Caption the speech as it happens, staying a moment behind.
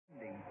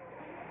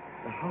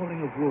The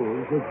howling of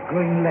wolves was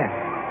growing less.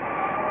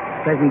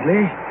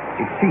 Presently,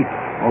 it ceased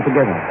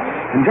altogether.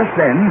 And just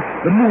then,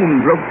 the moon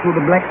broke through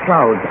the black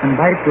clouds, and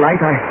by its light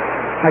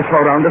I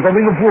saw around us a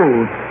ring of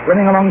wolves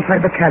running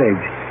alongside the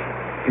carriage,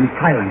 in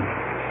silence,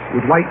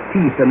 with white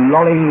teeth and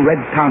lolling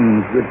red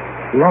tongues, with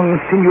long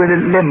sinewy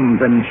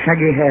limbs and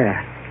shaggy hair.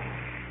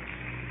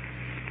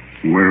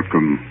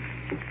 Welcome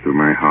to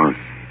my house.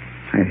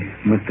 I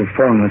must have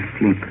fallen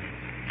asleep.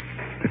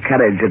 The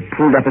carriage had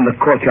pulled up in the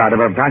courtyard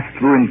of a vast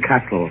ruined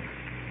castle.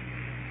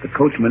 The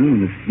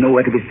coachman was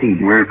nowhere to be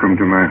seen. Welcome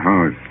to my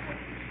house.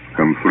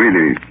 Come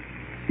freely,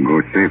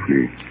 go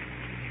safely,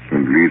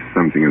 and leave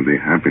something of the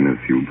happiness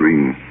you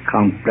bring.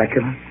 Count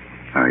Dracula?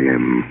 I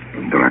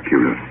am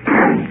Dracula.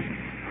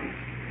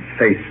 His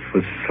face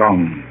was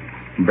strong,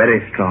 very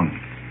strong,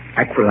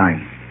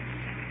 aquiline.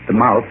 The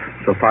mouth,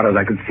 so far as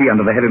I could see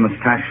under the heavy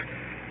mustache,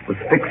 was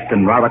fixed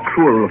and rather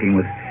cruel-looking,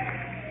 with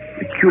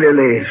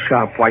peculiarly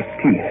sharp white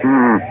teeth.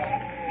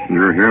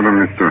 You hear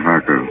them, Mr.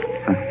 Harker.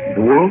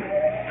 The wolves?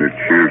 The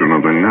children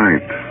of the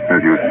night, as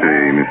you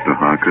say, Mr.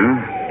 Harker.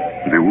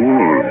 The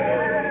wolves.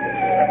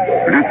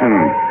 Listen.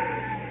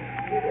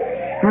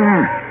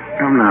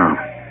 Come now.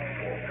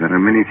 There are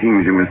many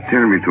things you must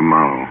tell me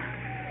tomorrow.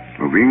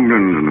 Of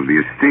England and of the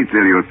estate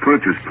there you have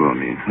purchased for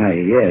me.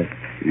 Yes.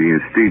 The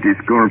estate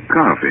is called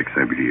Carfax,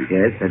 I believe.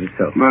 Yes, that is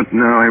so. But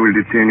now I will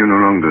detain you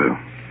no longer.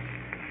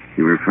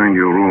 You will find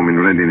your room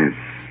in readiness.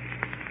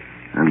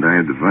 And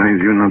I advise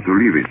you not to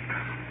leave it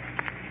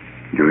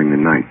during the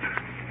night.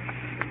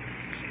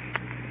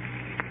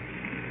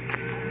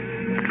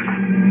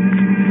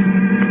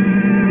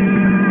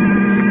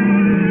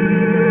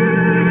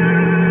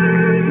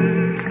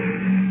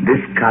 This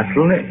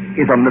castle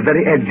is on the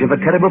very edge of a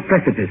terrible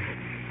precipice.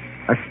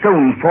 A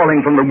stone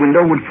falling from the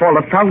window would fall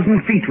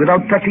 1,000 feet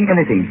without touching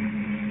anything.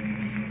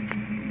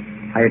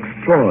 I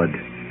explored.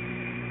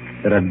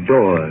 There are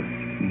doors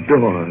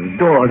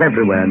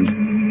everywhere,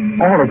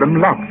 and all of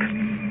them locked.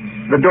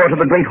 The door to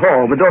the great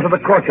hall, the door to the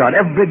courtyard,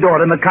 every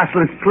door in the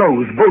castle is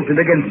closed, bolted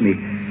against me.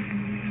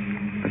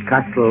 The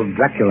castle of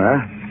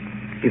Dracula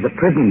is a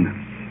prison,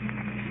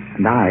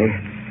 and I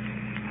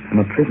am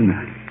a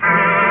prisoner.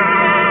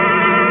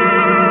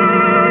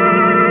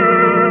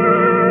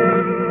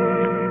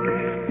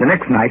 The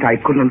next night, I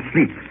couldn't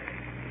sleep.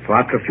 So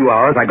after a few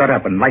hours, I got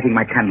up and, lighting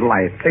my candle,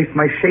 I placed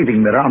my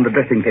shaving mirror on the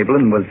dressing table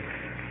and was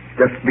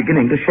just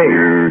beginning to shave.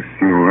 You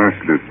seem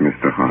restless,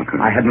 Mr. Harker.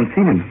 I hadn't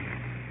seen him,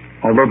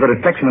 although the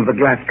reflection of the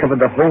glass covered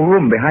the whole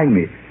room behind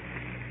me.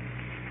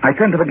 I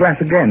turned to the glass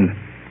again.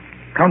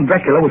 Count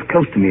Dracula was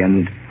close to me,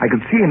 and I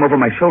could see him over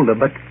my shoulder,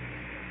 but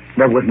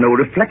there was no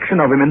reflection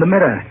of him in the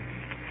mirror.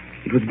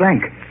 It was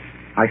blank.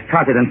 I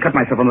started and cut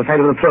myself on the side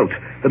of the throat.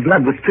 The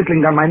blood was trickling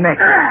down my neck.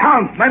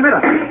 Count, my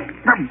mirror!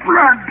 The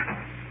blood!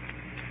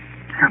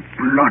 The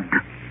blood!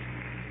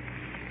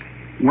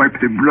 Wipe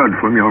the blood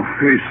from your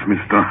face,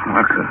 Mr.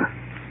 Harker.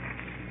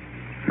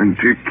 And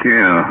take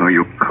care how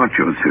you cut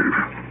yourself.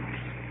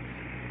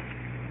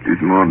 It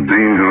is more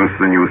dangerous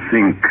than you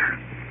think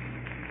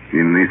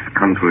in this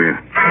country.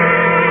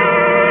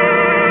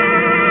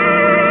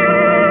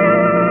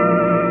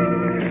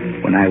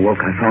 When I woke,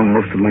 I found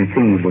most of my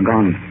things were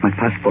gone. My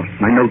passport,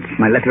 my notes,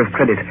 my letter of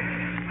credit.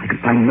 I could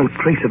find no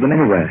trace of them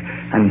anywhere.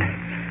 And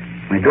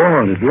my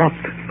door is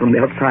locked from the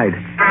outside.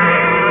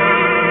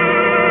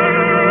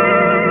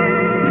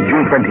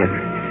 June 20th.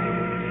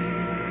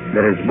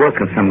 There is work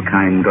of some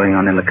kind going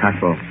on in the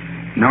castle.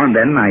 Now and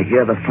then I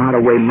hear the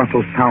faraway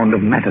muffled sound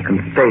of mattock and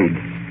spade.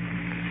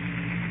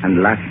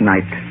 And last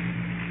night,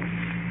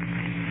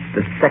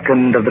 the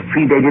second of the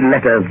predated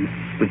letters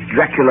which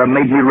Dracula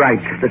made me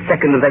write, the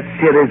second of that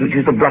series which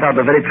is to blot out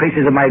the very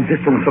traces of my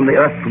existence from the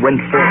earth, went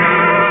forth.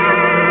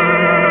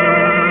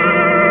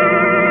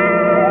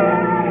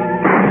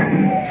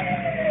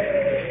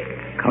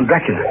 Count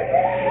Dracula.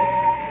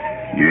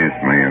 Yes,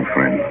 my young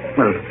friend.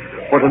 Well,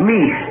 what of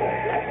me?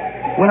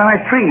 When am I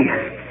free?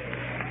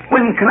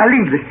 When can I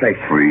leave this place?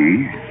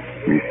 Free?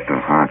 Mr.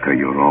 Harker,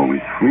 you're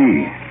always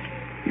free.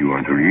 You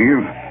want to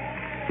leave?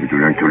 Would you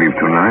like to leave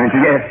tonight?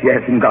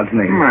 Yes, in God's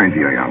name. My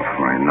dear young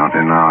friend, not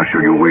an hour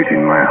shall you wait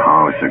in my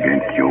house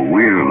against your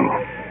will.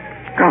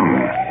 Come,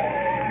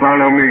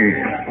 follow me.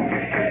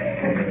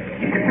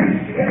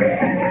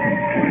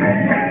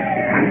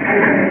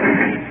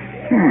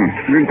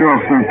 The door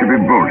seems to be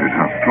bolted.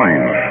 How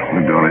strange.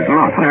 The door is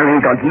locked. Well,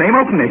 in God's name,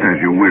 open it. As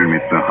you will,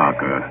 Mr.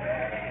 Harker.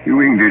 You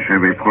English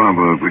have a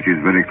proverb which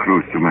is very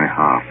close to my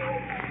heart.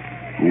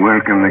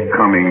 Welcome the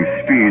coming,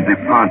 speed the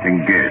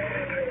parting guest.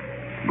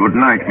 Good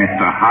night,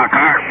 Mr.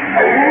 Harker.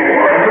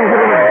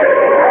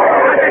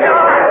 Shut the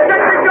door!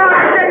 Shut the door!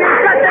 I tell you,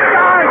 shut the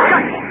door!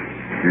 Shut!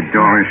 The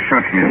door is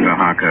shut, Mr.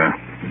 Harker.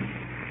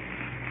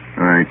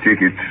 I take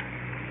it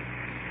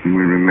you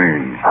will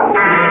remain.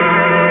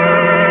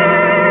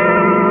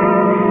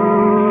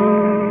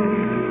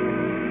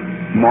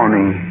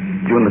 Morning,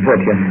 June the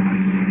 30th.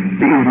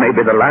 These may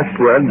be the last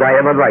words I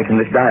ever write in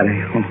this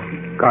diary. Oh,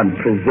 God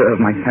preserve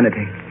my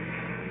sanity.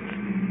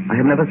 I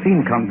have never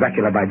seen Count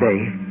Dracula by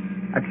day.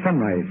 At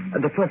sunrise,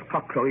 at the first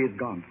cockcrow, he is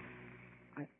gone.